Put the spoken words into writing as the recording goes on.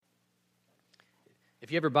If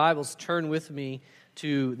you have your Bibles, turn with me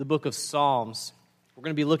to the book of Psalms. We're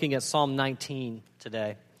going to be looking at Psalm 19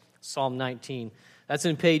 today. Psalm 19. That's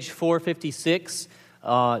in page 456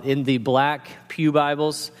 in the black pew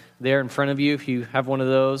Bibles there in front of you. If you have one of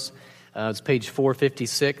those, it's page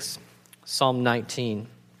 456, Psalm 19.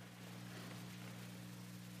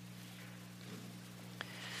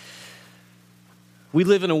 We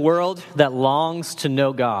live in a world that longs to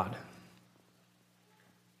know God.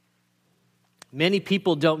 Many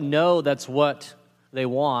people don't know that's what they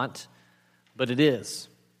want, but it is.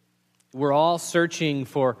 We're all searching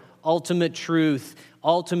for ultimate truth,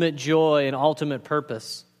 ultimate joy, and ultimate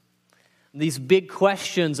purpose. These big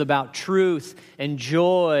questions about truth and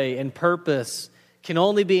joy and purpose can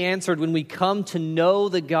only be answered when we come to know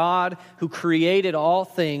the God who created all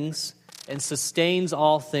things and sustains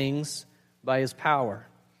all things by His power.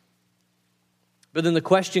 But then the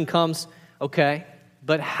question comes, okay,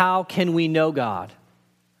 but how can we know God?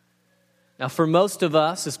 Now, for most of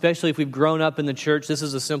us, especially if we've grown up in the church, this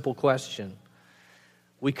is a simple question.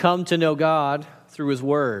 We come to know God through His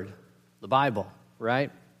Word, the Bible, right?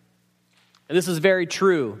 And this is very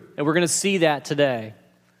true, and we're going to see that today.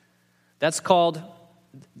 That's what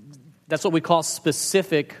we call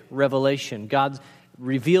specific revelation. God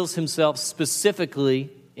reveals Himself specifically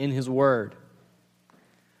in His Word.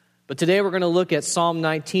 But today we're going to look at Psalm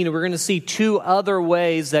 19, and we're going to see two other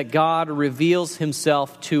ways that God reveals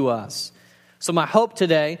Himself to us. So my hope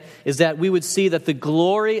today is that we would see that the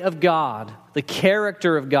glory of God, the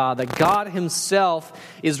character of God, that God Himself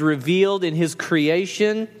is revealed in His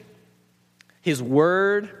creation, His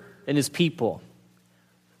Word, and His people.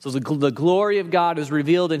 So the glory of God is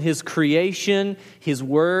revealed in His creation, His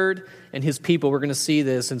Word, and His people. We're going to see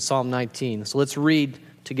this in Psalm 19. So let's read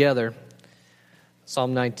together.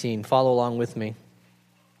 Psalm 19, follow along with me.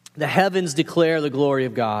 The heavens declare the glory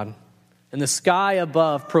of God, and the sky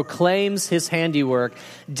above proclaims His handiwork.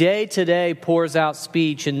 Day to day pours out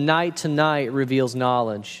speech, and night to night reveals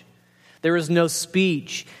knowledge. There is no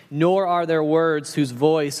speech, nor are there words whose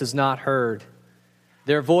voice is not heard.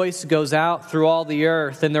 Their voice goes out through all the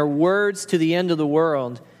earth, and their words to the end of the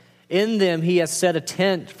world. In them He has set a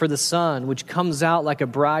tent for the sun, which comes out like a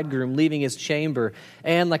bridegroom leaving his chamber,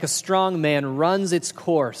 and like a strong man runs its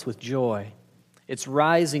course with joy. Its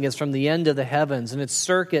rising is from the end of the heavens, and its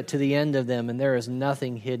circuit to the end of them, and there is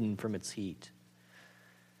nothing hidden from its heat.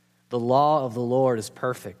 The law of the Lord is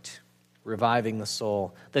perfect, reviving the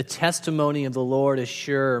soul. The testimony of the Lord is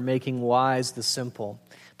sure, making wise the simple.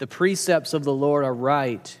 The precepts of the Lord are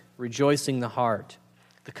right, rejoicing the heart.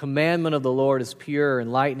 The commandment of the Lord is pure,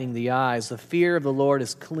 enlightening the eyes. The fear of the Lord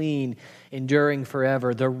is clean, enduring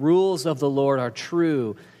forever. The rules of the Lord are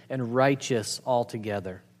true and righteous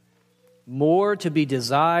altogether. More to be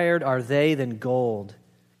desired are they than gold,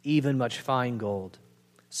 even much fine gold.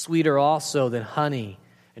 Sweeter also than honey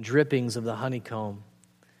and drippings of the honeycomb.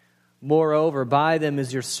 Moreover, by them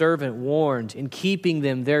is your servant warned. In keeping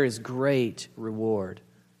them there is great reward.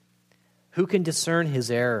 Who can discern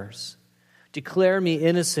his errors? Declare me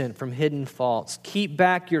innocent from hidden faults. Keep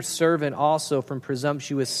back your servant also from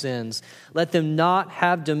presumptuous sins. Let them not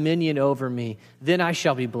have dominion over me. Then I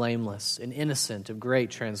shall be blameless and innocent of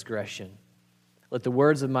great transgression. Let the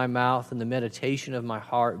words of my mouth and the meditation of my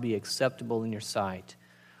heart be acceptable in your sight,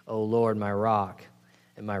 O Lord, my rock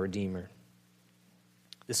and my redeemer.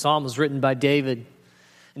 This psalm was written by David.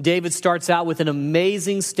 David starts out with an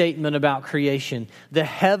amazing statement about creation. The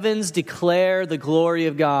heavens declare the glory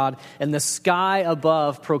of God, and the sky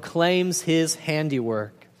above proclaims His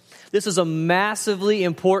handiwork. This is a massively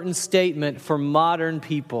important statement for modern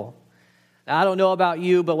people. Now, I don't know about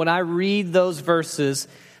you, but when I read those verses,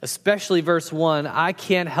 especially verse 1, I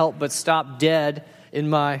can't help but stop dead in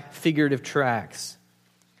my figurative tracks,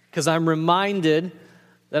 because I'm reminded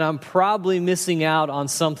that I'm probably missing out on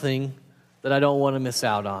something that I don't want to miss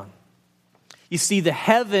out on. You see, the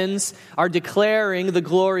heavens are declaring the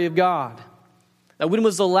glory of God. Now, when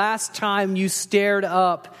was the last time you stared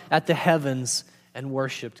up at the heavens and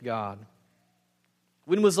worshiped God?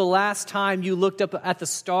 When was the last time you looked up at the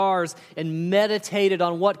stars and meditated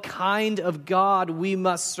on what kind of God we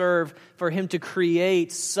must serve for Him to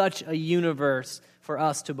create such a universe for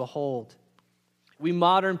us to behold? We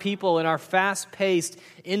modern people in our fast-paced,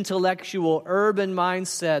 intellectual, urban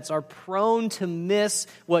mindsets are prone to miss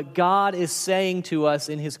what God is saying to us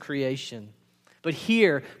in His creation. But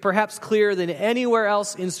here, perhaps clearer than anywhere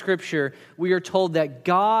else in Scripture, we are told that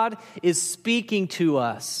God is speaking to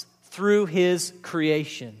us through His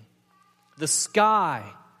creation. The sky,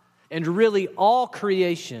 and really all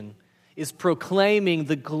creation, is proclaiming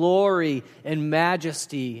the glory and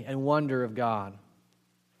majesty and wonder of God.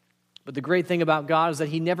 But the great thing about God is that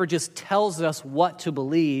he never just tells us what to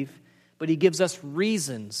believe, but he gives us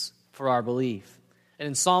reasons for our belief. And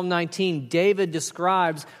in Psalm 19, David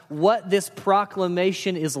describes what this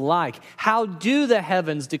proclamation is like. How do the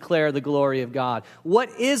heavens declare the glory of God?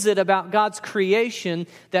 What is it about God's creation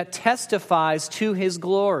that testifies to his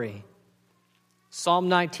glory? Psalm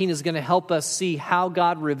 19 is going to help us see how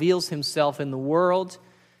God reveals himself in the world,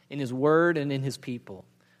 in his word, and in his people.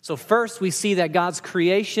 So first, we see that God's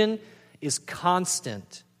creation is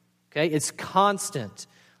constant. Okay, it's constant.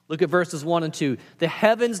 Look at verses 1 and 2. The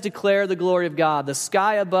heavens declare the glory of God. The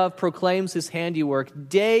sky above proclaims his handiwork.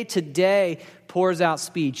 Day to day pours out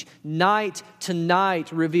speech. Night to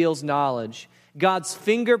night reveals knowledge. God's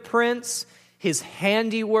fingerprints, his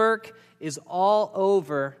handiwork, is all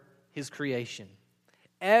over his creation.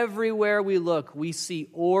 Everywhere we look, we see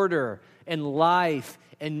order and life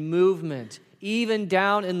and movement, even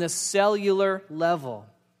down in the cellular level,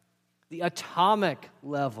 the atomic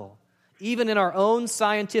level. Even in our own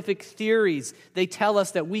scientific theories, they tell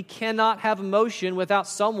us that we cannot have motion without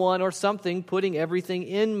someone or something putting everything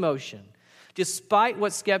in motion. Despite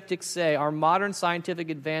what skeptics say, our modern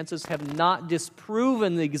scientific advances have not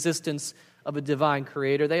disproven the existence of a divine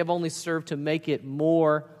creator. They have only served to make it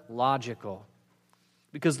more logical.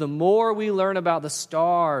 Because the more we learn about the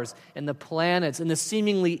stars and the planets and the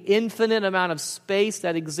seemingly infinite amount of space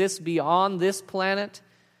that exists beyond this planet,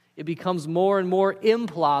 it becomes more and more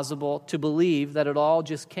implausible to believe that it all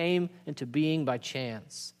just came into being by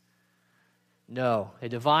chance. No, a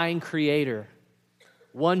divine creator,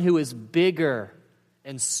 one who is bigger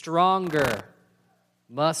and stronger,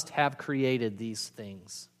 must have created these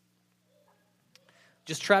things.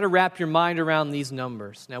 Just try to wrap your mind around these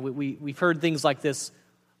numbers. Now, we've heard things like this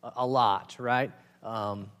a lot, right?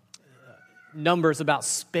 Numbers about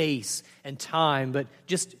space and time, but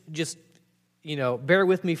just bear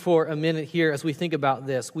with me for a minute here as we think about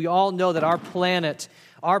this. We all know that our planet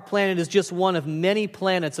is just one of many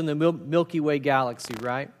planets in the Milky Way galaxy,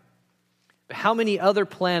 right? But how many other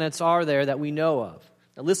planets are there that we know of?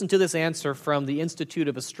 Now listen to this answer from the Institute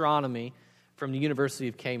of Astronomy from the University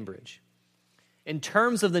of Cambridge. In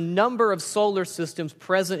terms of the number of solar systems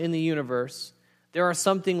present in the universe, there are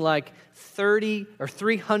something like 30 or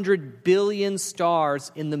 300 billion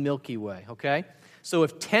stars in the Milky Way, okay? So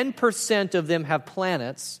if 10% of them have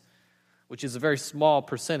planets, which is a very small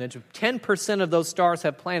percentage, if 10% of those stars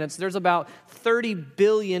have planets, there's about 30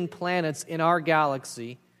 billion planets in our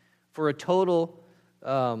galaxy for a total,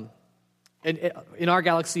 in our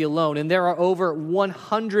galaxy alone. And there are over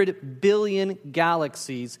 100 billion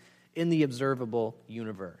galaxies in the observable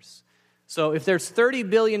universe. So if there's 30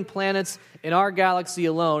 billion planets in our galaxy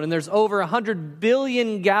alone, and there's over 100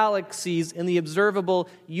 billion galaxies in the observable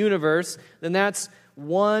universe, then that's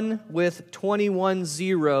 1 with 21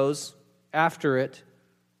 zeros after it.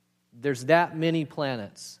 There's that many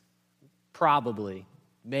planets, probably,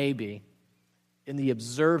 maybe, in the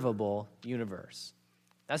observable universe.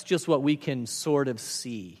 That's just what we can sort of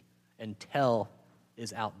see and tell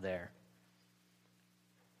is out there.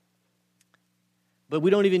 But we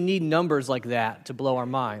don't even need numbers like that to blow our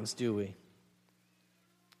minds, do we?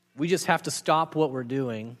 We just have to stop what we're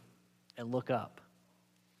doing and look up.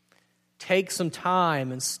 Take some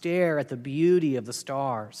time and stare at the beauty of the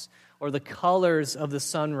stars, or the colors of the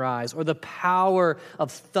sunrise, or the power of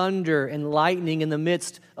thunder and lightning in the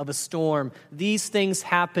midst of a storm. These things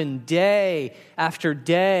happen day after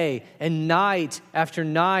day and night after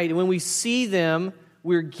night. And when we see them,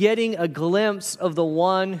 we're getting a glimpse of the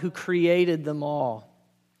one who created them all.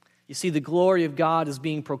 You see, the glory of God is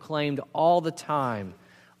being proclaimed all the time,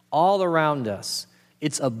 all around us.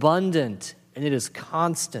 It's abundant and it is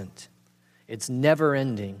constant. It's never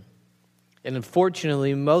ending. And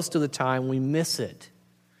unfortunately, most of the time we miss it,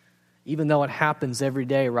 even though it happens every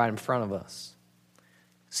day right in front of us.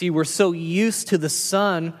 See, we're so used to the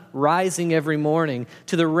sun rising every morning,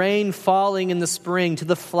 to the rain falling in the spring, to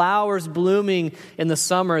the flowers blooming in the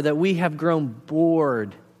summer, that we have grown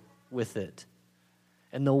bored with it.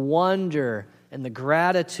 And the wonder and the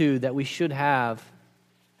gratitude that we should have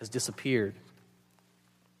has disappeared.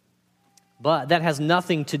 But that has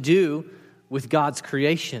nothing to do with God's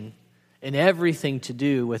creation and everything to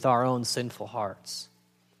do with our own sinful hearts.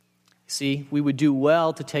 See, we would do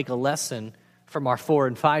well to take a lesson from our 4-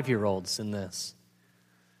 and 5-year-olds in this.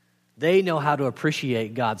 They know how to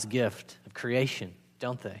appreciate God's gift of creation,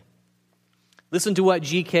 don't they? Listen to what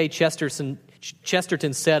G.K.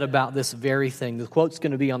 Chesterton said about this very thing. The quote's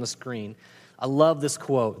going to be on the screen. I love this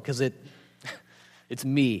quote because it's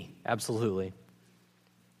me, absolutely.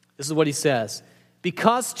 This is what he says.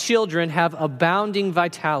 Because children have abounding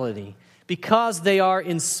vitality, because they are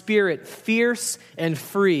in spirit fierce and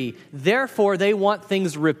free. Therefore, they want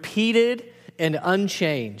things repeated and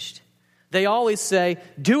unchanged. They always say,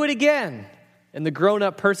 do it again. And the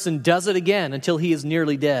grown-up person does it again until he is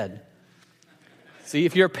nearly dead. See,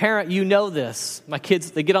 if you're a parent, you know this. My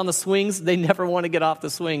kids, they get on the swings, they never want to get off the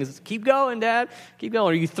swings. Keep going, Dad. Keep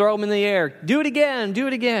going. Or you throw them in the air. Do it again. Do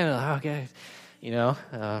it again. Okay.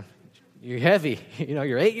 You're heavy.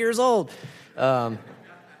 You're 8 years old.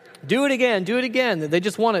 Do it again. Do it again. They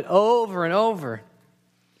just want it over and over.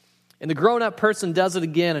 And the grown-up person does it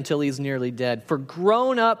again until he's nearly dead. For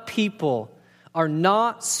grown-up people are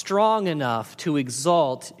not strong enough to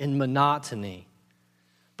exult in monotony,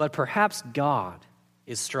 but perhaps God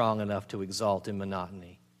is strong enough to exalt in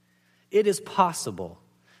monotony. It is possible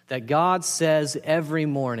that God says every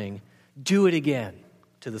morning, do it again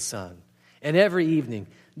to the sun, and every evening,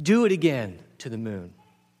 do it again to the moon.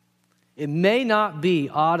 It may not be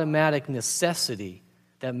automatic necessity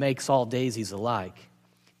that makes all daisies alike.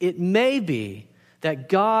 It may be that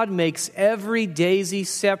God makes every daisy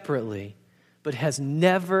separately, but has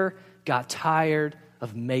never got tired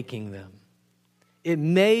of making them. It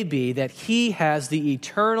may be that he has the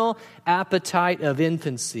eternal appetite of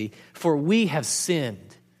infancy, for we have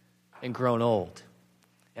sinned and grown old,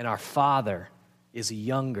 and our Father is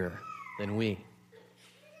younger than we.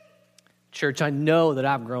 Church, I know that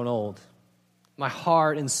I've grown old. My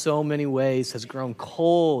heart in so many ways has grown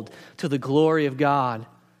cold to the glory of God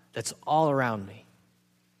that's all around me.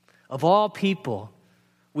 Of all people,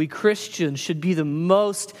 we Christians should be the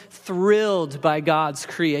most thrilled by God's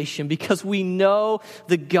creation because we know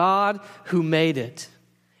the God who made it.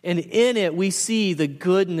 And in it, we see the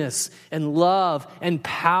goodness and love and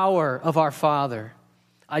power of our Father.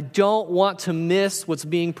 I don't want to miss what's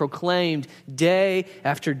being proclaimed day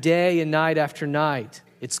after day and night after night.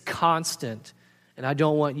 It's constant, and I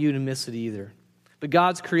don't want you to miss it either. But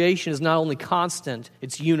God's creation is not only constant,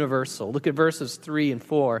 it's universal. Look at verses 3 and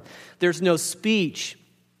 4. There's no speech,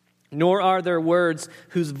 nor are there words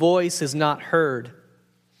whose voice is not heard.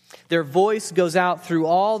 Their voice goes out through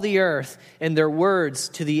all the earth, and their words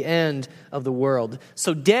to the end of the world.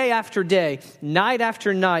 So day after day, night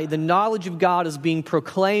after night, the knowledge of God is being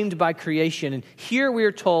proclaimed by creation. And here we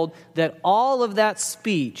are told that all of that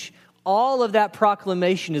speech, all of that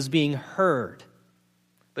proclamation is being heard.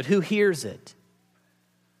 But who hears it?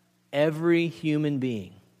 Every human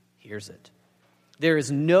being hears it. There is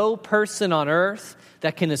no person on earth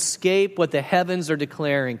that can escape what the heavens are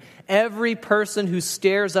declaring. Every person who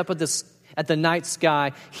stares up at the night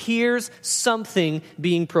sky hears something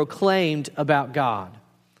being proclaimed about God.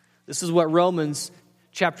 This is what Romans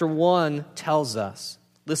chapter 1 tells us.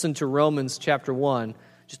 Listen to Romans chapter 1,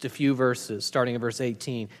 just a few verses, starting at verse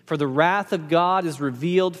 18. For the wrath of God is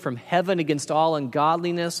revealed from heaven against all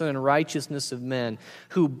ungodliness and unrighteousness of men,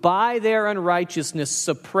 who by their unrighteousness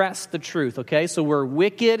suppress the truth. Okay, so we're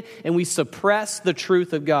wicked and we suppress the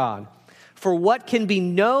truth of God. For what can be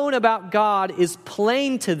known about God is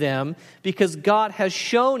plain to them because God has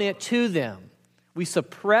shown it to them. We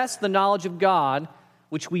suppress the knowledge of God,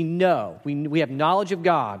 which we know. We have knowledge of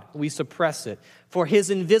God. We suppress it. For his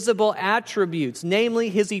invisible attributes, namely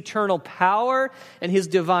his eternal power and his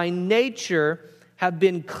divine nature, have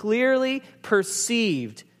been clearly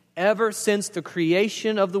perceived ever since the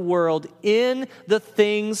creation of the world in the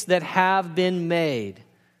things that have been made.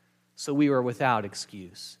 So we were without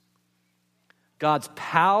excuse. God's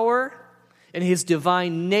power and his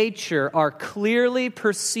divine nature are clearly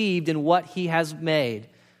perceived in what he has made.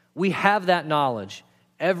 We have that knowledge.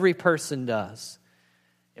 Every person does.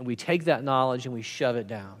 And we take that knowledge and we shove it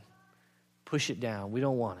down, push it down. We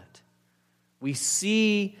don't want it. We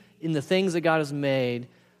see in the things that God has made,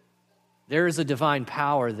 there is a divine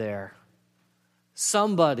power there.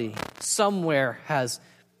 Somebody, somewhere has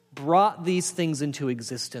brought these things into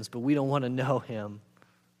existence, but we don't want to know him.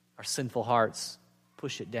 Our sinful hearts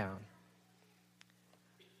push it down.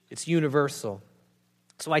 It's universal.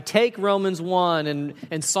 So I take Romans 1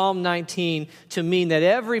 and Psalm 19 to mean that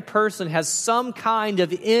every person has some kind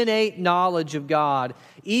of innate knowledge of God,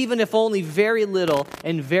 even if only very little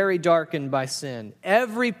and very darkened by sin.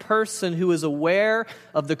 Every person who is aware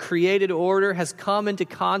of the created order has come into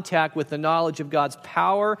contact with the knowledge of God's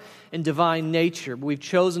power and divine nature, but we've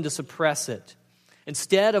chosen to suppress it.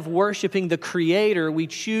 Instead of worshiping the Creator, we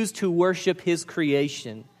choose to worship his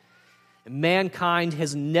creation. And mankind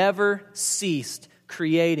has never ceased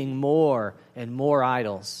creating more and more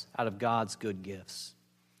idols out of God's good gifts.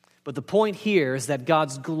 But the point here is that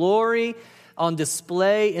God's glory on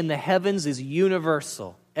display in the heavens is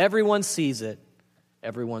universal. Everyone sees it,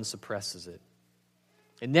 everyone suppresses it.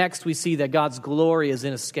 And next we see that God's glory is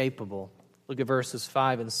inescapable. Look at verses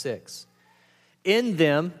 5 and 6. In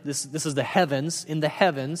them, this is the heavens, in the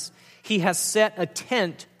heavens, he has set a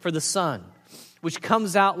tent for the sun, which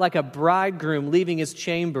comes out like a bridegroom leaving his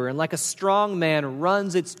chamber, and like a strong man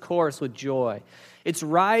runs its course with joy. Its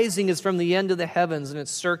rising is from the end of the heavens, and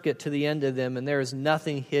its circuit to the end of them, and there is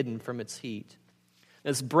nothing hidden from its heat.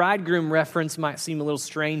 This bridegroom reference might seem a little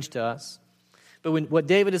strange to us, but what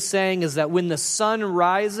David is saying is that when the sun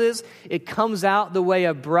rises, it comes out the way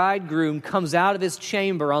a bridegroom comes out of his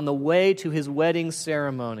chamber on the way to his wedding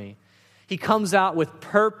ceremony. He comes out with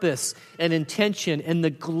purpose and intention, and the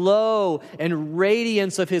glow and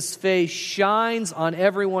radiance of his face shines on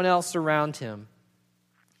everyone else around him.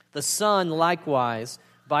 The sun, likewise,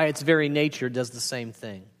 by its very nature, does the same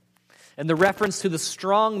thing. And the reference to the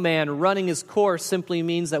strong man running his course simply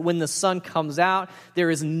means that when the sun comes out,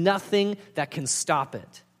 there is nothing that can stop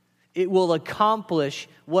it. It will accomplish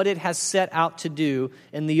what it has set out to do,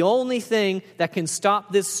 and the only thing that can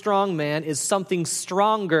stop this strong man is something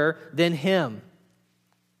stronger than him.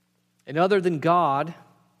 And other than God,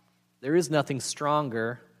 there is nothing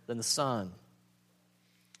stronger than the sun.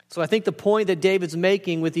 So I think the point that David's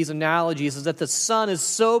making with these analogies is that the sun is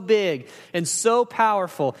so big and so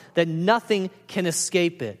powerful that nothing can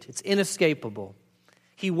escape it. It's inescapable.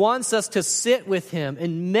 He wants us to sit with him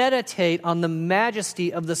and meditate on the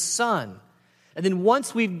majesty of the sun. And then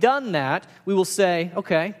once we've done that, we will say,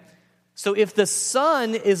 okay, so if the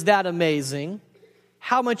sun is that amazing,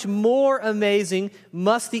 how much more amazing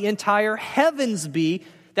must the entire heavens be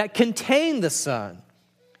that contain the sun?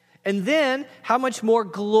 And then, how much more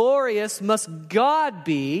glorious must God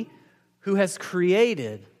be who has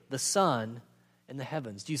created the sun and the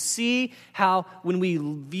heavens? Do you see how when we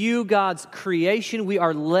view God's creation, we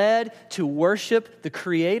are led to worship the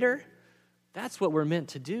Creator? That's what we're meant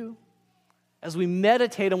to do. As we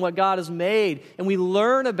meditate on what God has made and we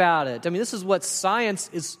learn about it. I mean, this is what science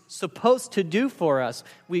is supposed to do for us.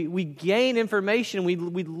 We gain information, we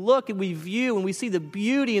look and we view and we see the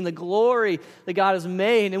beauty and the glory that God has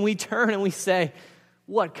made, and we turn and we say,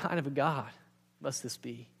 what kind of a God must this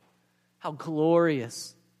be? How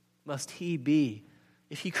glorious must He be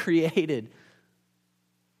if He created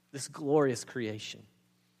this glorious creation?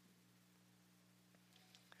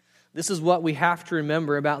 This is what we have to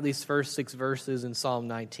remember about these first 6 verses in Psalm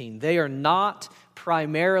 19. They are not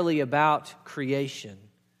primarily about creation.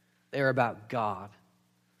 They are about God.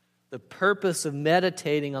 The purpose of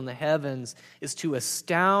meditating on the heavens is to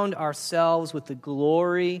astound ourselves with the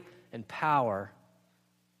glory and power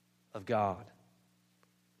of God.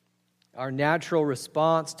 Our natural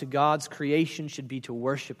response to God's creation should be to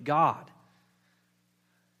worship God.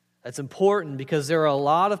 That's important because there are a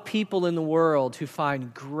lot of people in the world who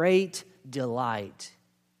find great delight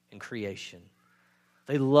in creation.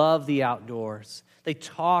 They love the outdoors. They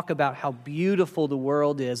talk about how beautiful the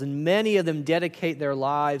world is, and many of them dedicate their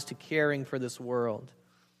lives to caring for this world.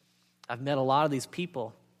 I've met a lot of these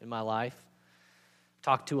people in my life.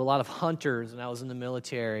 Talked to a lot of hunters when I was in the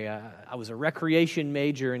military. I was a recreation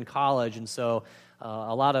major in college, and so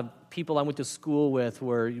a lot of people I went to school with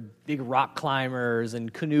were big rock climbers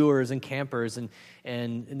and canoers and campers,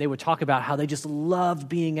 and they would talk about how they just loved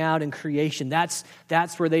being out in creation. That's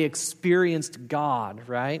where they experienced God,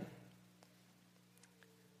 right?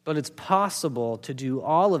 But it's possible to do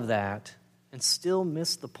all of that and still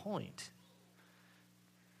miss the point.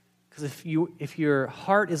 Because if your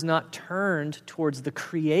heart is not turned towards the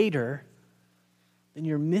Creator, then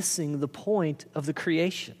you're missing the point of the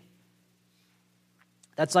creation.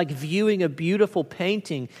 That's like viewing a beautiful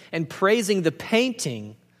painting and praising the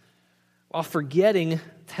painting while forgetting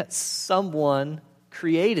that someone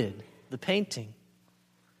created the painting.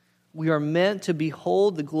 We are meant to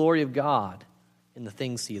behold the glory of God in the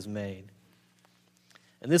things He has made.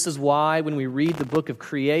 And this is why when we read the book of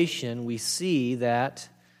creation, we see that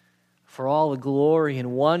for all the glory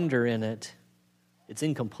and wonder in it, it's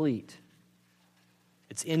incomplete.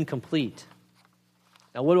 It's incomplete.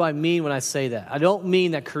 Now, what do I mean when I say that? I don't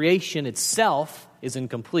mean that creation itself is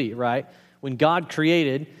incomplete, right? When God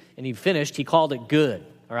created and He finished, He called it good,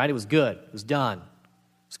 all right? It was good. It was done.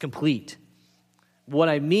 It was complete. What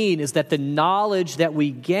I mean is that the knowledge that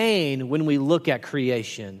we gain when we look at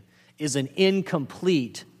creation is an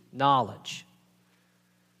incomplete knowledge.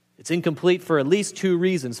 It's incomplete for at least 2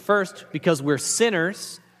 reasons. First, because we're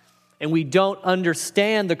sinners and we don't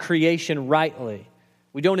understand the creation rightly.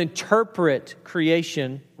 We don't interpret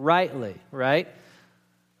creation rightly, right?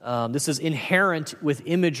 This is inherent with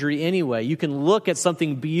imagery anyway. You can look at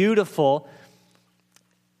something beautiful,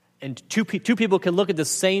 and two people can look at the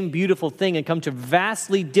same beautiful thing and come to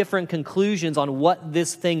vastly different conclusions on what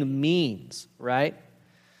this thing means, right?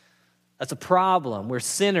 That's a problem. We're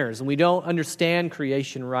sinners and we don't understand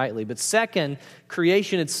creation rightly. But second,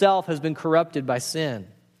 creation itself has been corrupted by sin.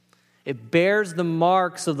 It bears the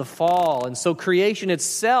marks of the fall, and so creation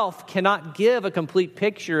itself cannot give a complete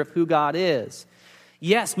picture of who God is.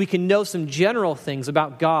 Yes, we can know some general things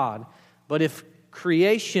about God, but if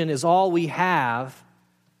creation is all we have,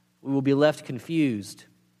 we will be left confused.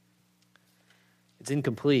 It's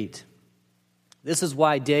incomplete. This is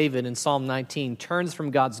why David in Psalm 19 turns from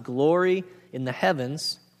God's glory in the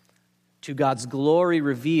heavens to God's glory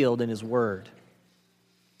revealed in His Word.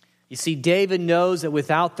 You see, David knows that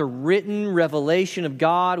without the written revelation of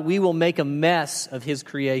God, we will make a mess of His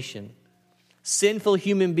creation. Sinful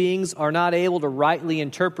human beings are not able to rightly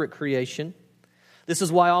interpret creation. This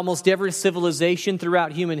is why almost every civilization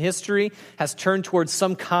throughout human history has turned towards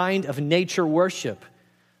some kind of nature worship,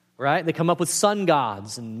 right? They come up with sun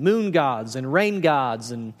gods and moon gods and rain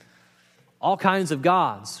gods and all kinds of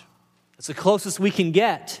gods. It's the closest we can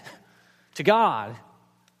get to God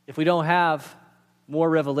if we don't have more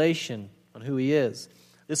revelation on who He is.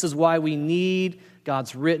 This is why we need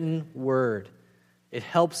God's written Word. It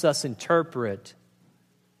helps us interpret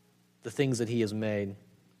the things that He has made.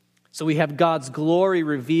 So we have God's glory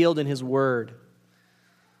revealed in His Word.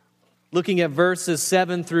 Looking at verses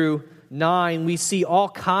 7 through 9, we see all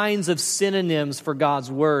kinds of synonyms for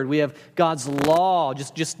God's Word. We have God's law.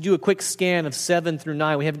 Just do a quick scan of 7 through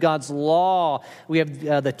 9. We have God's law. We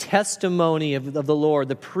have the testimony of the Lord,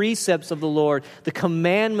 the precepts of the Lord, the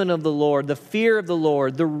commandment of the Lord, the fear of the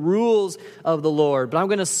Lord, the rules of the Lord. But I'm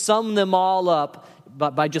going to sum them all up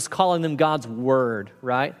by just calling them God's Word,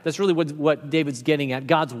 right? That's really what David's getting at,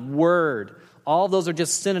 God's Word. All those are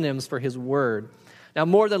just synonyms for His Word. Now,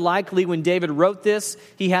 more than likely, when David wrote this,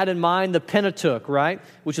 he had in mind the Pentateuch, right?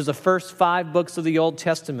 Which is the first 5 books of the Old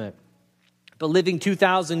Testament. But living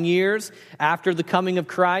 2,000 years after the coming of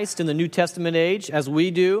Christ in the New Testament age, as we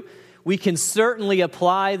do, we can certainly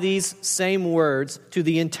apply these same words to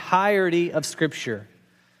the entirety of Scripture.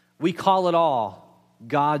 We call it all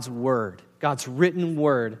God's Word, God's written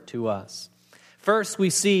Word to us. First, we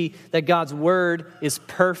see that God's Word is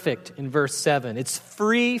perfect in verse 7. It's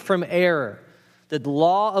free from error. The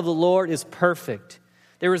law of the Lord is perfect.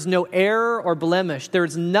 There is no error or blemish. There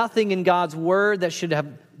is nothing in God's Word that should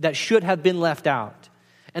have been left out.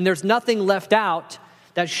 And there's nothing left out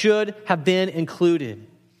that should have been included.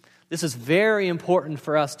 This is very important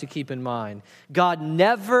for us to keep in mind. God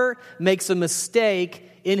never makes a mistake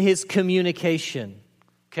in His communication.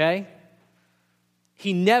 Okay?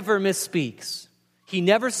 He never misspeaks. He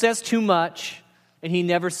never says too much, and He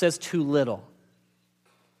never says too little.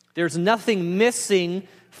 There's nothing missing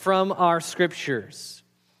from our Scriptures.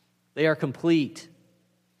 They are complete.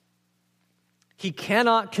 He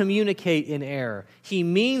cannot communicate in error. He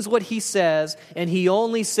means what He says, and He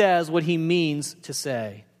only says what He means to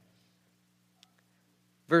say.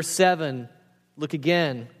 Verse 7, look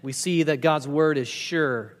again. We see that God's Word is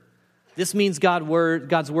sure. This means God's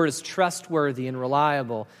Word is trustworthy and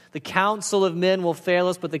reliable. The counsel of men will fail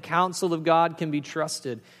us, but the counsel of God can be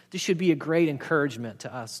trusted. This should be a great encouragement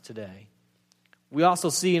to us today. We also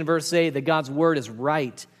see in verse 8 that God's Word is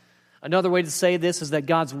right. Another way to say this is that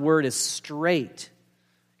God's Word is straight.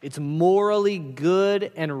 It's morally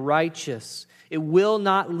good and righteous. It will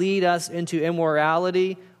not lead us into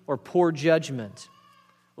immorality or poor judgment.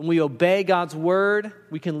 When we obey God's Word,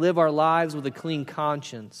 we can live our lives with a clean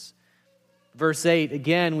conscience. Verse 8,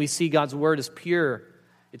 again, we see God's Word is pure.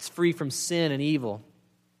 It's free from sin and evil.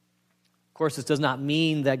 Of course, this does not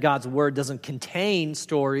mean that God's Word doesn't contain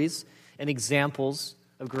stories and examples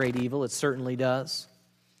of great evil. It certainly does.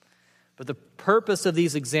 But the purpose of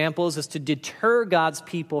these examples is to deter God's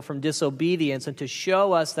people from disobedience and to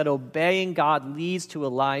show us that obeying God leads to a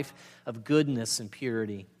life of goodness and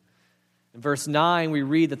purity. In verse 9, we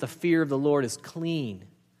read that the fear of the Lord is clean.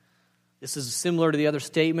 This is similar to the other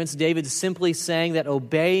statements. David's simply saying that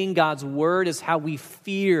obeying God's Word is how we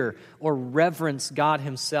fear or reverence God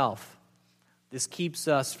Himself. This keeps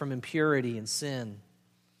us from impurity and sin.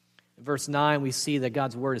 In verse 9, we see that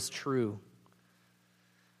God's Word is true.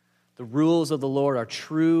 The rules of the Lord are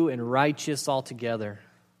true and righteous altogether.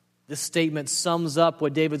 This statement sums up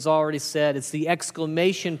what David's already said. It's the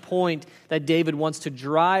exclamation point that David wants to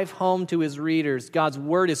drive home to his readers. God's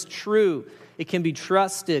Word is true. It can be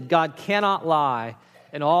trusted. God cannot lie,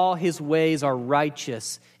 and all His ways are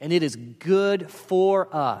righteous, and it is good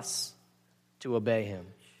for us to obey Him.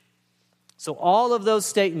 So all of those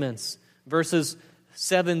statements, verses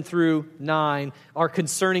 7 through 9, are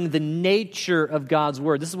concerning the nature of God's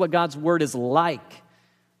Word. This is what God's Word is like.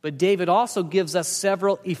 But David also gives us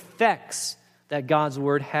several effects that God's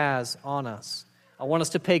Word has on us. I want us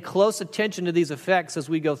to pay close attention to these effects as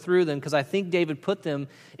we go through them because I think David put them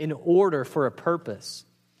in order for a purpose.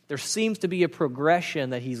 There seems to be a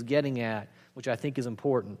progression that he's getting at, which I think is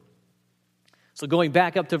important. So going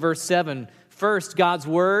back up to verse 7, first, God's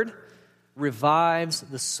word revives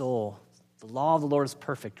the soul. The law of the Lord is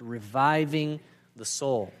perfect, reviving the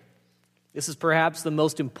soul. This is perhaps the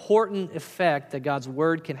most important effect that God's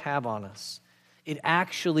word can have on us. It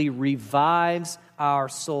actually revives our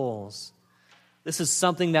souls. This is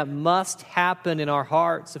something that must happen in our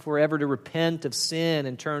hearts if we're ever to repent of sin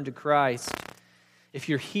and turn to Christ. If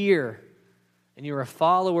you're here and you're a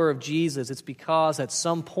follower of Jesus, it's because at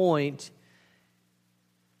some point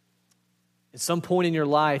in your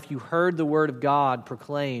life, you heard the word of God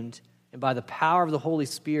proclaimed, and by the power of the Holy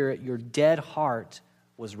Spirit, your dead heart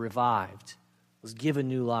was revived, was given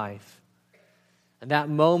new life. And that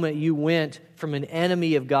moment, you went from an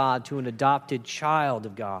enemy of God to an adopted child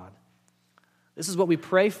of God. This is what we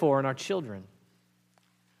pray for in our children.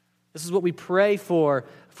 This is what we pray for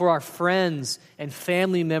our friends and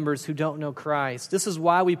family members who don't know Christ. This is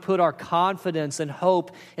why we put our confidence and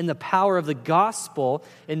hope in the power of the gospel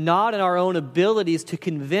and not in our own abilities to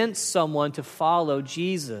convince someone to follow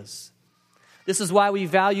Jesus. This is why we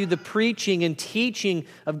value the preaching and teaching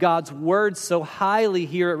of God's word so highly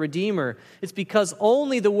here at Redeemer. It's because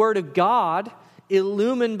only the word of God,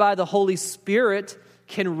 illumined by the Holy Spirit,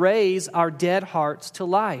 can raise our dead hearts to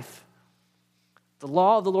life. The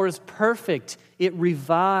law of the Lord is perfect. It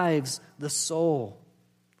revives the soul.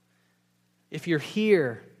 If you're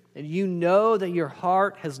here and you know that your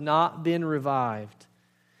heart has not been revived,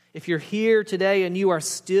 if you're here today and you are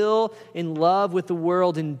still in love with the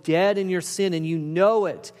world and dead in your sin and you know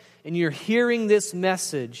it and you're hearing this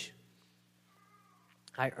message,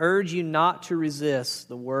 I urge you not to resist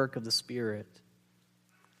the work of the Spirit.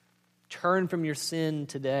 Turn from your sin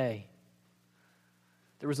today.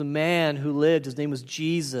 There was a man who lived, his name was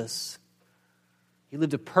Jesus. He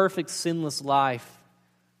lived a perfect, sinless life.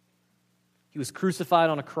 He was crucified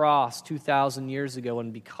on a cross 2,000 years ago,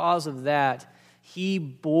 and because of that, he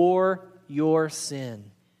bore your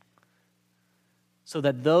sin so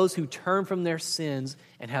that those who turn from their sins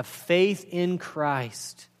and have faith in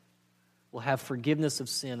Christ will have forgiveness of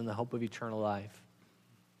sin and the hope of eternal life.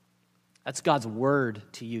 That's God's word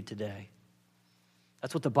to you today.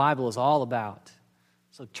 That's what the Bible is all about.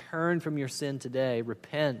 So turn from your sin today,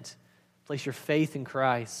 repent, place your faith in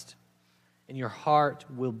Christ, and your heart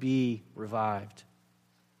will be revived.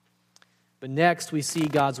 But next we see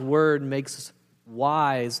God's word makes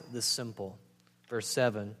wise the simple. Verse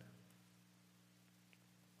 7.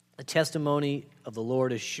 The testimony of the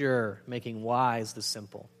Lord is sure, making wise the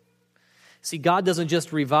simple. See, God doesn't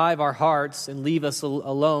just revive our hearts and leave us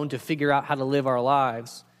alone to figure out how to live our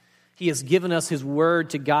lives. He has given us His word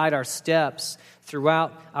to guide our steps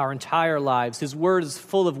throughout our entire lives. His word is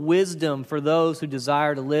full of wisdom for those who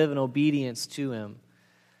desire to live in obedience to Him.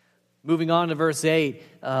 Moving on to verse 8,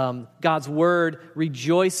 God's word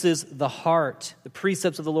rejoices the heart. The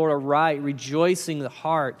precepts of the Lord are right, rejoicing the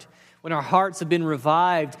heart. When our hearts have been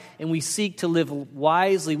revived and we seek to live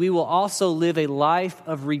wisely, we will also live a life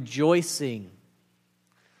of rejoicing.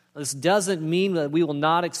 This doesn't mean that we will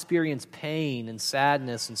not experience pain and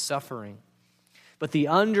sadness and suffering, but the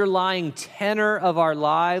underlying tenor of our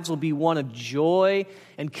lives will be one of joy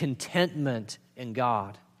and contentment in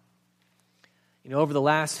God. You know, over the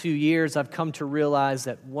last few years, I've come to realize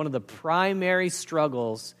that one of the primary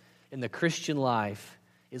struggles in the Christian life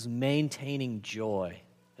is maintaining joy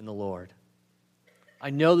in the Lord. I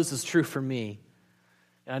know this is true for me,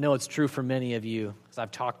 and I know it's true for many of you, as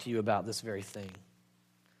I've talked to you about this very thing.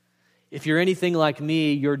 If you're anything like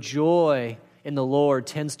me, your joy in the Lord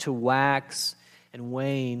tends to wax and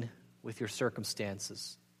wane with your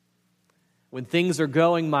circumstances. When things are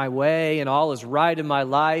going my way and all is right in my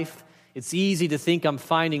life, it's easy to think I'm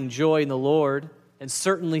finding joy in the Lord, and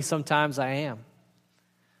certainly sometimes I am.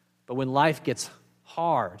 But when life gets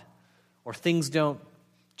hard or things don't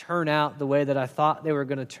turn out the way that I thought they were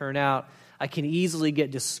going to turn out, I can easily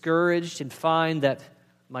get discouraged and find that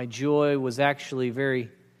my joy was actually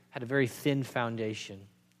had a very thin foundation.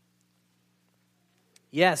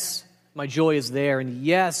 Yes, my joy is there, and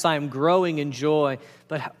yes, I am growing in joy,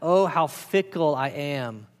 but oh, how fickle I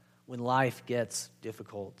am when life gets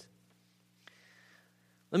difficult.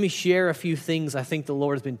 Let me share a few things I think the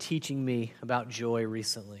Lord has been teaching me about joy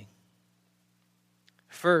recently.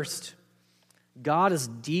 First, God is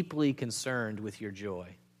deeply concerned with your joy.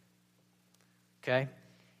 Okay?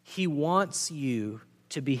 He wants you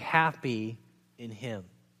to be happy in Him.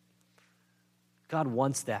 God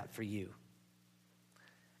wants that for you.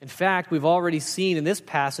 In fact, we've already seen in this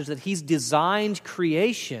passage that he's designed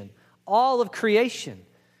creation, all of creation,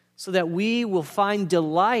 so that we will find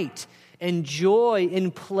delight and joy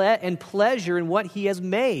and pleasure in what he has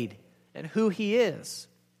made and who he is.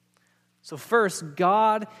 So first,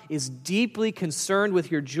 God is deeply concerned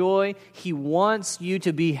with your joy. He wants you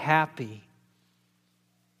to be happy.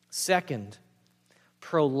 Second,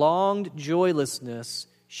 prolonged joylessness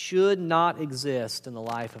should not exist in the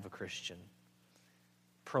life of a Christian.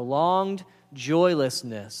 Prolonged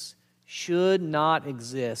joylessness should not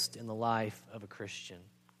exist in the life of a Christian.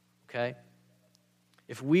 Okay?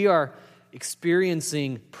 If we are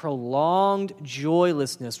experiencing prolonged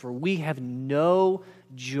joylessness where we have no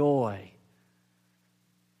joy,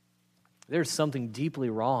 there's something deeply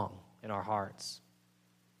wrong in our hearts.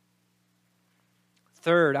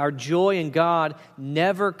 Third, our joy in God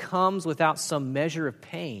never comes without some measure of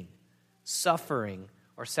pain, suffering,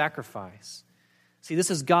 or sacrifice. See, this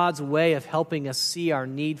is God's way of helping us see our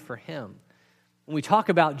need for him. When we talk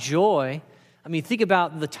about joy, think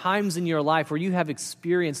about the times in your life where you have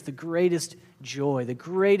experienced the greatest joy, the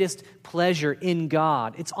greatest pleasure in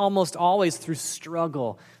God. It's almost always through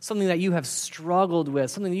struggle, something that you have struggled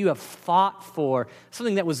with, something that you have fought for,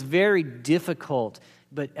 something that was very difficult.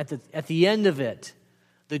 But at the end of it,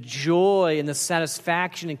 the joy and the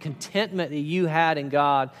satisfaction and contentment that you had in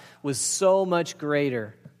God was so much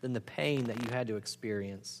greater than the pain that you had to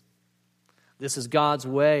experience. This is God's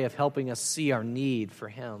way of helping us see our need for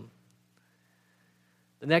him.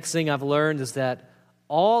 The next thing I've learned is that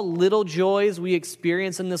all little joys we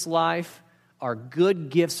experience in this life are good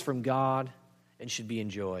gifts from God and should be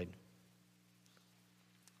enjoyed.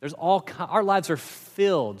 Our lives are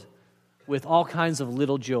filled with all kinds of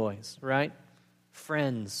little joys, right?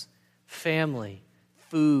 Friends, family,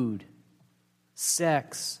 food,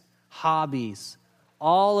 sex, hobbies,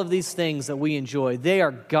 all of these things that we enjoy, they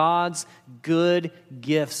are God's good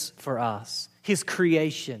gifts for us, his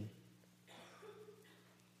creation.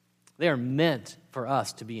 They are meant for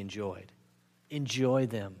us to be enjoyed. Enjoy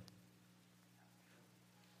them.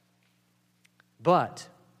 But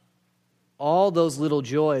all those little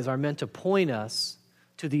joys are meant to point us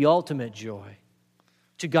to the ultimate joy,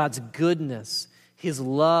 to God's goodness, his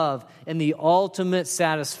love, and the ultimate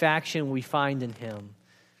satisfaction we find in him.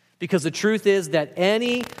 Because the truth is that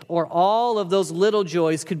any or all of those little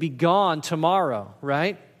joys could be gone tomorrow,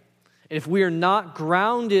 right? And if we are not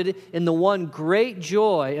grounded in the one great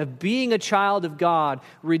joy of being a child of God,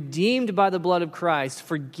 redeemed by the blood of Christ,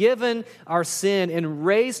 forgiven our sin, and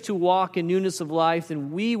raised to walk in newness of life,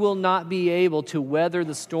 then we will not be able to weather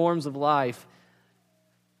the storms of life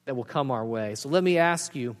that will come our way. So let me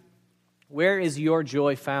ask you, where is your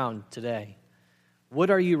joy found today?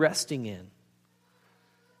 What are you resting in?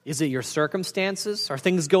 Is it your circumstances? Are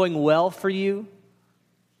things going well for you?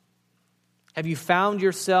 Have you found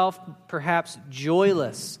yourself perhaps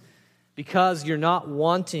joyless because you're not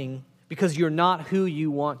who you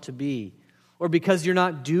want to be, or because you're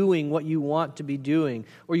not doing what you want to be doing,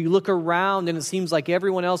 or you look around and it seems like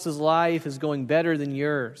everyone else's life is going better than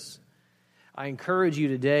yours? I encourage you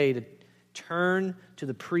today to turn to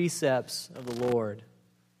the precepts of the Lord.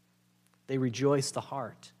 They rejoice the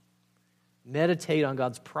heart. Meditate on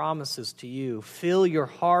God's promises to you. Fill your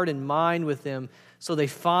heart and mind with them so they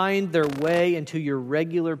find their way into your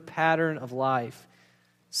regular pattern of life.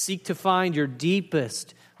 Seek to find your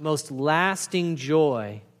deepest, most lasting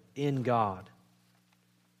joy in God.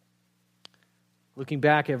 Looking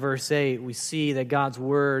back at verse 8, we see that God's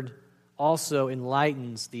word also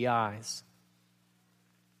enlightens the eyes.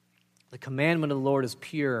 The commandment of the Lord is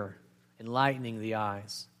pure, enlightening the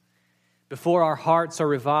eyes. Before our hearts are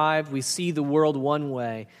revived, we see the world one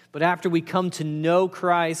way. But after we come to know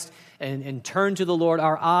Christ and turn to the Lord,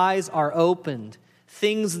 our eyes are opened.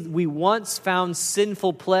 Things we once found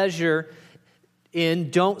sinful pleasure in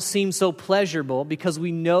don't seem so pleasurable because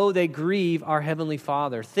we know they grieve our Heavenly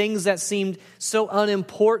Father. Things that seemed so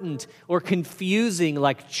unimportant or confusing,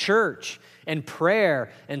 like church and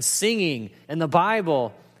prayer and singing and the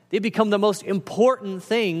Bible, they become the most important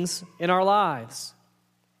things in our lives.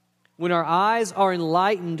 When our eyes are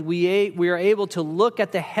enlightened, we are able to look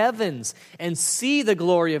at the heavens and see the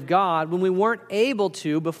glory of God when we weren't able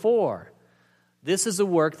to before. This is a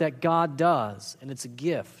work that God does, and it's a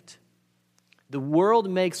gift. The world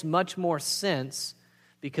makes much more sense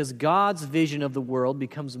because God's vision of the world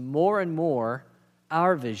becomes more and more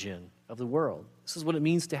our vision of the world. This is what it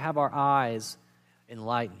means to have our eyes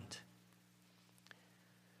enlightened.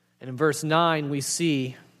 And in verse 9, we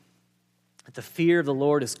see that the fear of the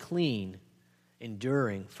Lord is clean,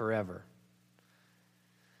 enduring forever.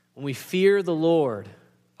 When we fear the Lord,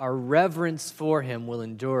 our reverence for him will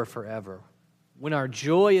endure forever. When our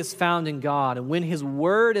joy is found in God, and when his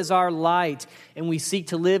word is our light, and we seek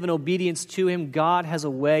to live in obedience to him, God has a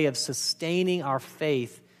way of sustaining our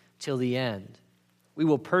faith till the end. We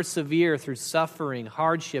will persevere through suffering,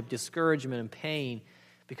 hardship, discouragement, and pain,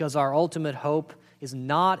 because our ultimate hope is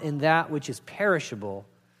not in that which is perishable,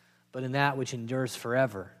 but in that which endures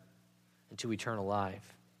forever into eternal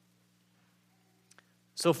life.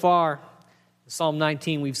 So far, in Psalm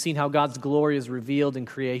 19, we've seen how God's glory is revealed in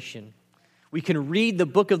creation. We can read the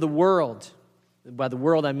book of the world. By the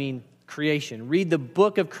world, I mean creation. Read the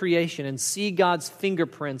book of creation and see God's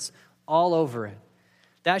fingerprints all over it.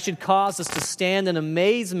 That should cause us to stand in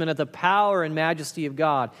amazement at the power and majesty of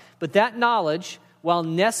God. But that knowledge, while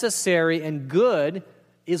necessary and good,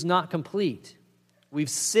 is not complete. We've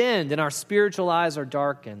sinned and our spiritual eyes are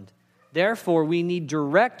darkened. Therefore, we need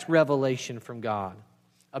direct revelation from God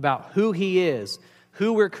about who he is,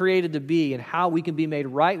 who we're created to be, and how we can be made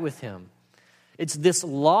right with him. It's this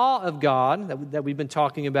law of God that we've been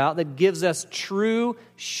talking about that gives us true,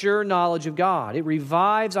 sure knowledge of God. It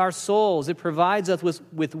revives our souls. It provides us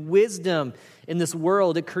with wisdom in this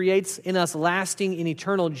world. It creates in us lasting and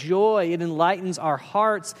eternal joy. It enlightens our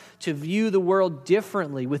hearts to view the world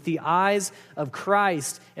differently with the eyes of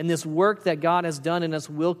Christ. And this work that God has done in us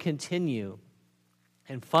will continue.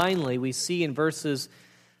 And finally, we see in verses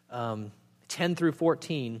 10 through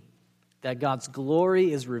 14 that God's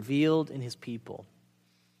glory is revealed in his people.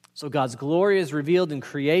 So God's glory is revealed in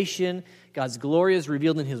creation, God's glory is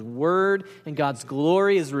revealed in his word, and God's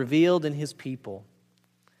glory is revealed in his people.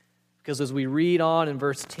 Because as we read on in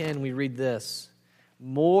verse 10, we read this: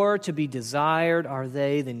 more to be desired are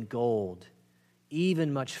they than gold,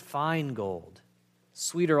 even much fine gold,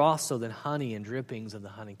 sweeter also than honey and drippings of the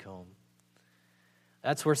honeycomb.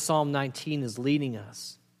 That's where Psalm 19 is leading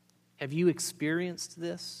us. Have you experienced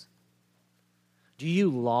this? Do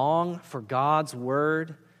you long for God's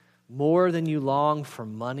word more than you long for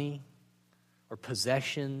money or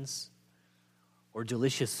possessions or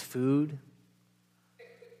delicious food?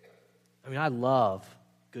 I mean, I love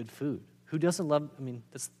good food. Who doesn't love,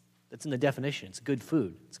 that's in the definition. It's good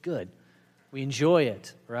food. It's good. We enjoy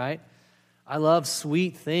it, right? I love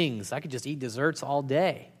sweet things. I could just eat desserts all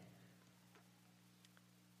day.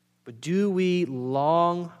 But do we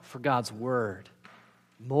long for God's word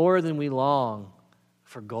more than we long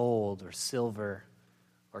for gold or silver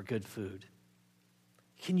or good food?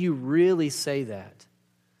 Can you really say that?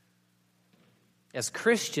 As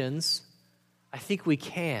Christians, I think we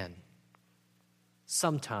can.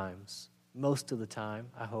 Sometimes, most of the time,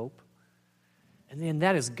 I hope. And then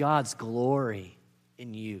that is God's glory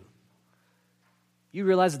in you. You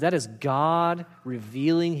realize that is God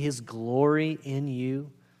revealing his glory in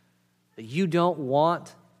you, that you don't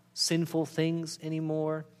want sinful things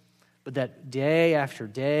anymore, but that day after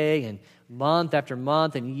day and month after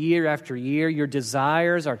month and year after year, your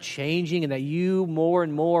desires are changing and that you more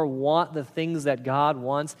and more want the things that God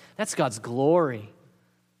wants. That's God's glory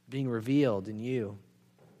being revealed in you.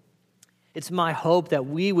 It's my hope that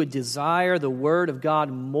we would desire the Word of God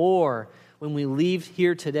more when we leave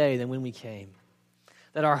here today than when we came.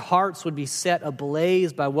 That our hearts would be set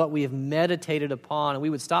ablaze by what we have meditated upon, and we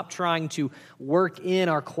would stop trying to work in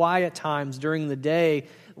our quiet times during the day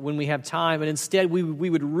when we have time, and instead we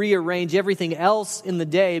would rearrange everything else in the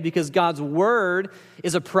day because God's Word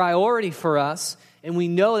is a priority for us, and we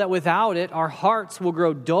know that without it, our hearts will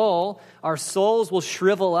grow dull, our souls will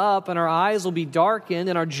shrivel up, and our eyes will be darkened,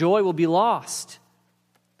 and our joy will be lost.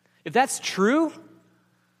 If that's true,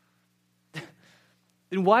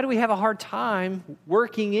 then why do we have a hard time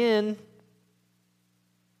working in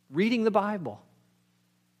reading the Bible?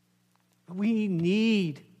 We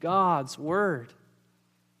need God's Word.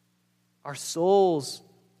 Our souls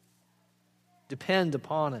depend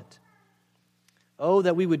upon it. Oh,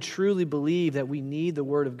 that we would truly believe that we need the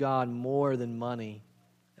Word of God more than money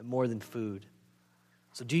and more than food.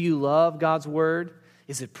 So do you love God's Word?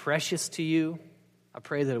 Is it precious to you? I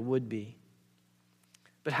pray that it would be.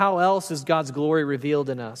 But how else is God's glory revealed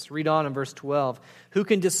in us? Read on in verse 12. Who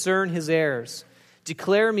can discern his errors?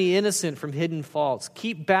 Declare me innocent from hidden faults.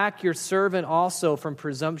 Keep back your servant also from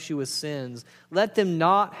presumptuous sins. Let them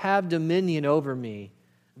not have dominion over me.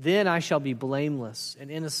 Then I shall be blameless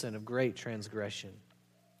and innocent of great transgression.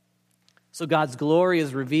 So God's glory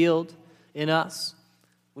is revealed in us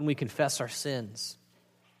when we confess our sins.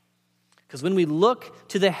 Because when we look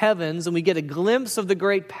to the heavens and we get a glimpse of the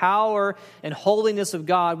great power and holiness of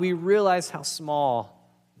God, we realize how small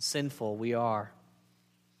and sinful we are.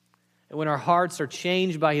 And when our hearts are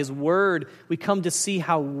changed by His Word, we come to see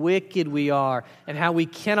how wicked we are and how we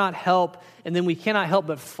cannot help, and then we cannot help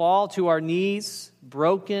but fall to our knees,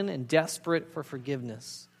 broken and desperate for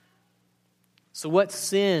forgiveness. So what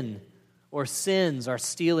sin or sins are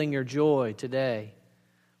stealing your joy today?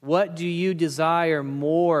 What do you desire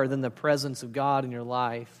more than the presence of God in your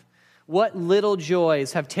life? What little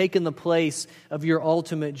joys have taken the place of your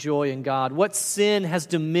ultimate joy in God? What sin has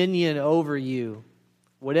dominion over you?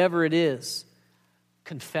 Whatever it is,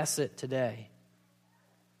 confess it today.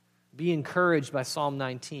 Be encouraged by Psalm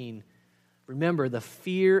 19. Remember, the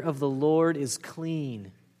fear of the Lord is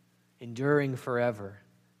clean, enduring forever.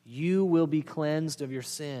 You will be cleansed of your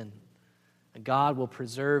sin, and God will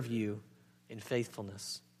preserve you in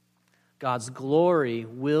faithfulness. God's glory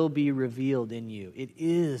will be revealed in you. It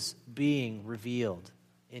is being revealed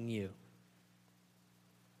in you.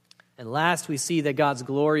 And last, we see that God's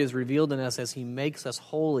glory is revealed in us as He makes us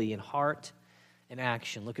holy in heart and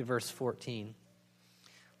action. Look at verse 14.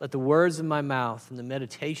 Let the words of my mouth and the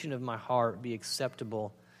meditation of my heart be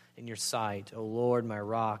acceptable in your sight, O Lord, my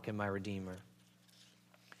rock and my redeemer.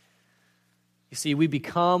 You see, we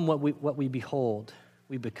become what we behold.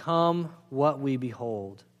 We become what we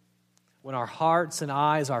behold. When our hearts and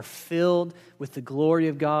eyes are filled with the glory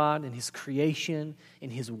of God and His creation, in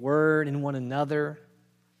His Word, and one another,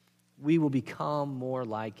 we will become more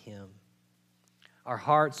like Him. Our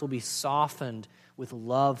hearts will be softened with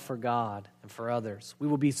love for God and for others. We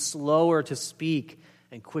will be slower to speak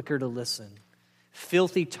and quicker to listen.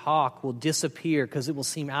 Filthy talk will disappear because it will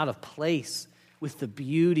seem out of place with the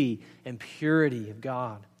beauty and purity of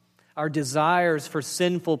God. Our desires for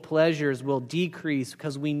sinful pleasures will decrease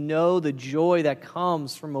because we know the joy that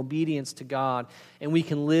comes from obedience to God, and we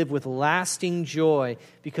can live with lasting joy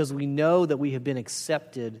because we know that we have been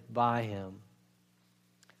accepted by Him.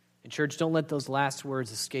 And church, don't let those last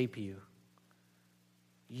words escape you.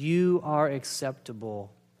 You are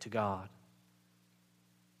acceptable to God.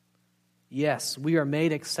 Yes, we are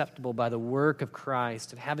made acceptable by the work of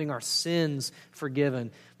Christ and having our sins forgiven.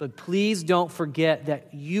 But please don't forget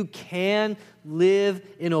that you can live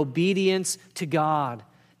in obedience to God,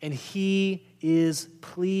 and He is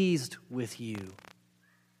pleased with you.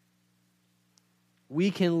 We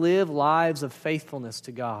can live lives of faithfulness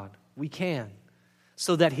to God. We can,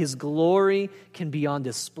 so that His glory can be on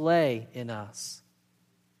display in us.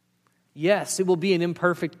 Yes, it will be an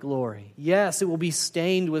imperfect glory. Yes, it will be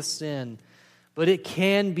stained with sin, but it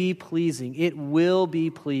can be pleasing. It will be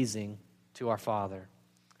pleasing to our Father.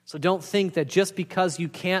 So don't think that just because you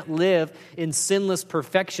can't live in sinless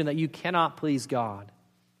perfection that you cannot please God.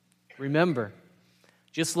 Remember,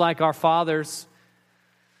 just like our fathers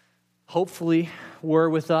hopefully were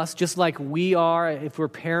with us, just like we are if we're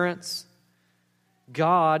parents,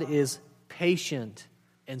 God is patient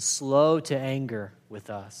and slow to anger with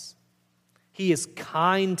us. He is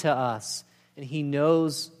kind to us, and He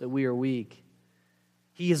knows that we are weak.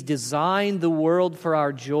 He has designed the world for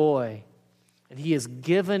our joy, and He has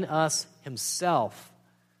given us Himself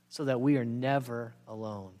so that we are never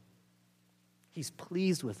alone. He's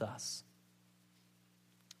pleased with us.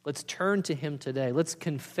 Let's turn to Him today. Let's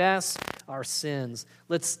confess our sins.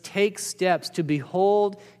 Let's take steps to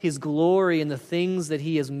behold His glory in the things that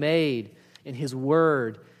He has made, in His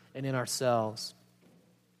Word, and in ourselves.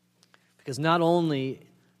 Because not only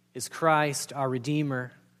is Christ our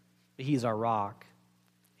Redeemer, but He is our rock.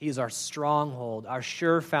 He is our stronghold, our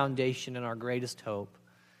sure foundation, and our greatest hope.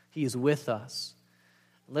 He is with us.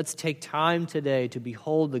 Let's take time today to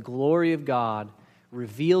behold the glory of God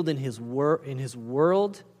revealed in His world,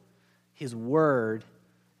 His Word,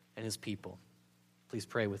 and His people. Please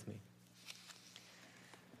pray with me.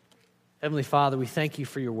 Heavenly Father, we thank You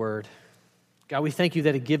for Your Word. God, we thank You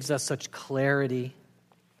that it gives us such clarity.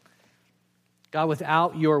 God,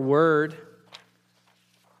 without Your Word,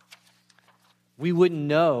 we wouldn't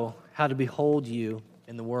know how to behold You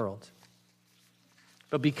in the world.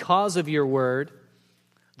 But because of Your Word,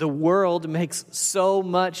 the world makes so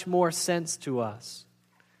much more sense to us.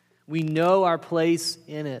 We know our place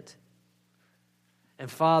in it. And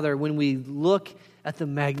Father, when we look at the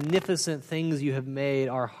magnificent things You have made,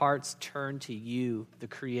 our hearts turn to You, the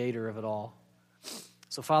Creator of it all.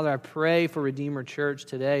 So, Father, I pray for Redeemer Church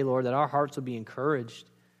today, Lord, that our hearts will be encouraged.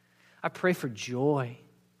 I pray for joy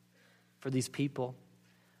for these people.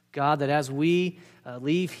 God, that as we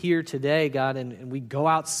leave here today, God, and we go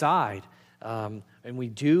outside, and we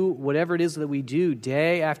do whatever it is that we do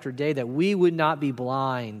day after day, that we would not be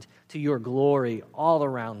blind to Your glory all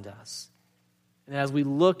around us. And as we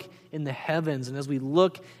look in the heavens, and as we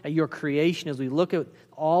look at Your creation, as we look at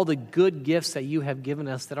all the good gifts that You have given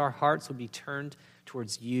us, that our hearts would be turned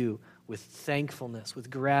towards You with thankfulness, with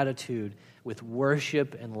gratitude, with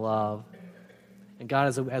worship and love. And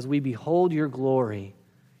God, as we behold your glory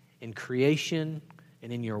in creation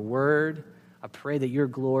and in your word, I pray that your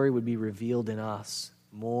glory would be revealed in us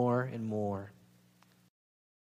more and more.